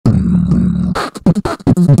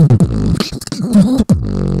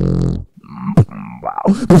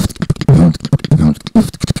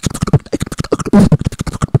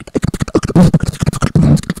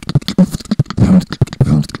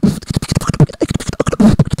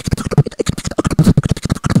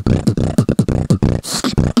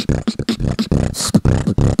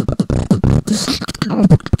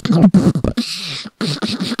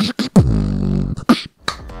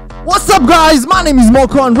What's up guys, my name is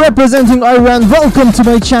Makan representing Iran. Welcome to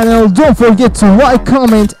my channel. Don't forget to like,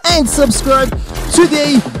 comment and subscribe.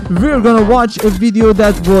 Today we're gonna watch a video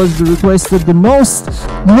that was requested the most.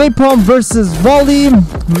 NAPOM versus WALLI,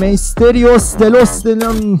 Mysterios de los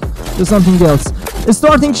or something else.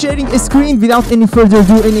 Starting sharing a screen without any further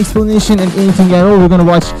ado, any explanation and anything at all. We're gonna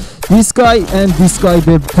watch this guy and this guy,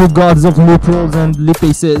 the two gods of Liprolls and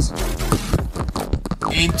lipaces.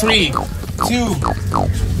 In 3, 2,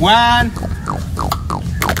 1.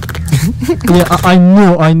 Yeah,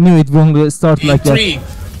 I knew it won't start like that. 3,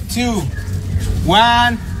 2,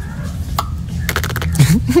 1.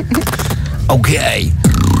 Okay.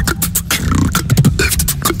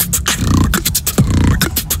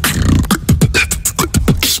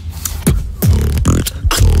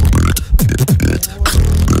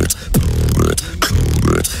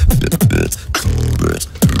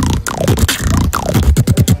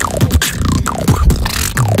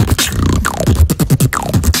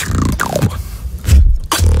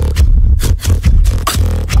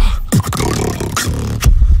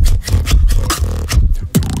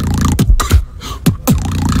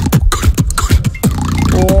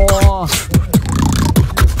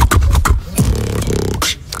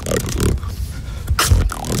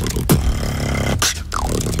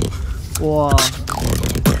 Wow.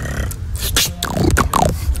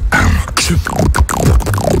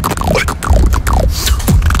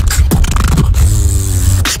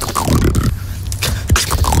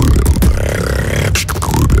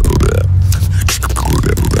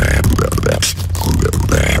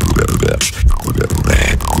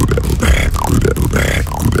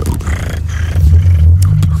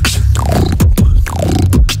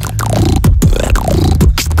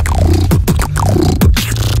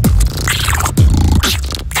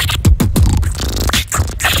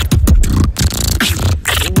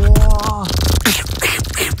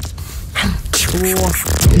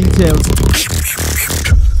 Details.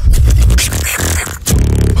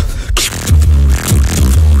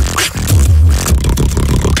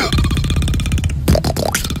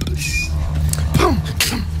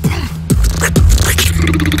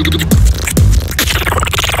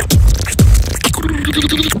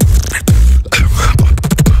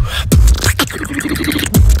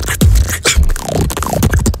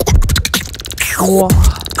 Wow.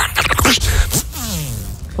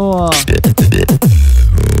 Oh.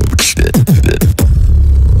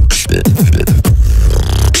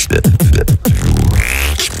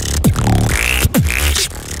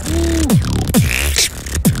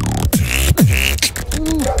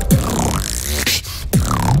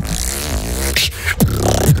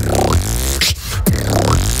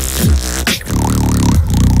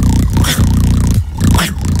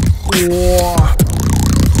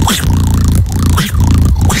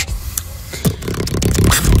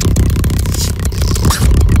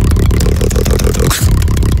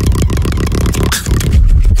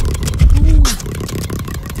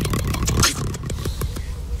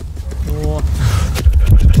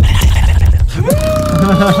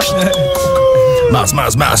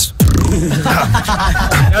 Más.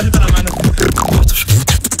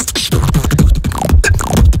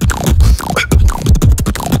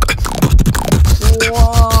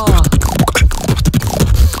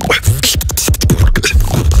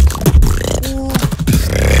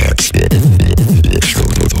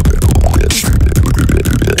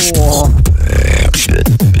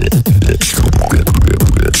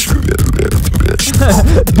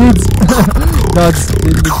 That's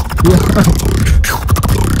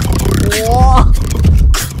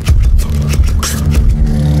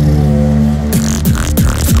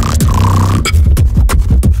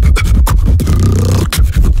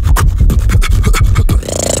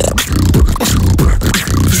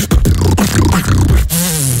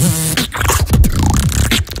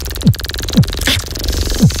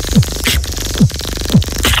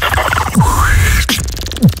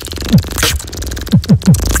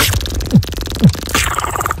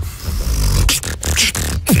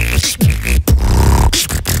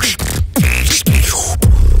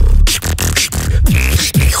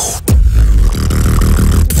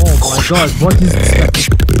God, what is this?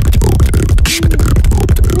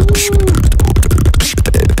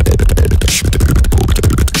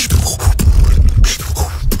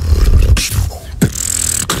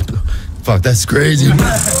 Fuck, that's crazy.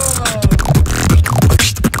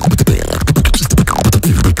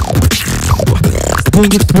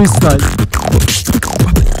 Doing it freestyle.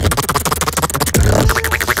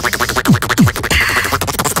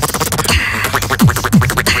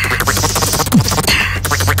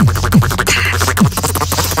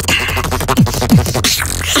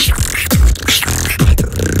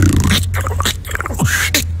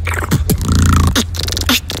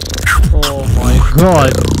 Oh my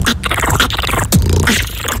god.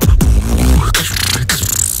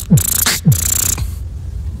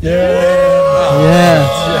 Yeah.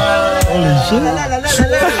 Holy shit.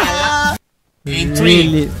 In 3,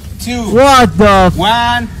 Really. 2, What the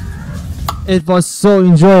 1. It was so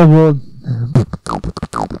enjoyable.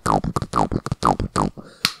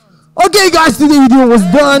 Okay guys, today's video was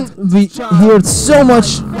done. We heard so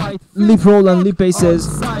much Liproll and lip paces.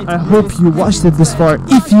 I hope you watched it this far.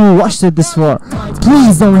 If you watched it this far,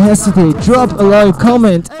 please don't hesitate. Drop a like,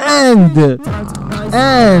 comment, and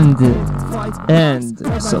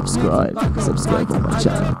subscribe. Subscribe on my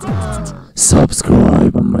channel.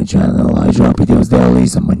 Subscribe on my channel. I drop videos daily,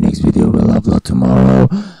 so my next video will upload tomorrow.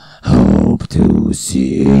 Hope to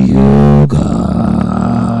see you guys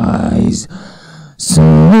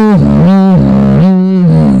soon.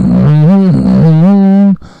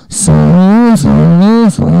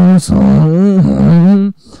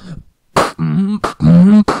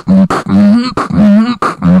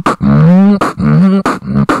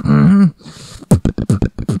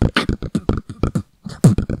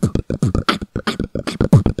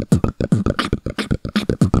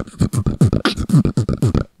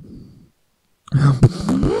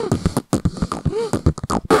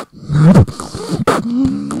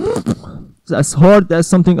 That's hard. That's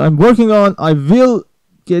something I'm working on. I will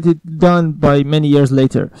get it done by many years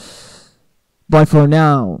later. Bye for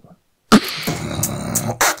now.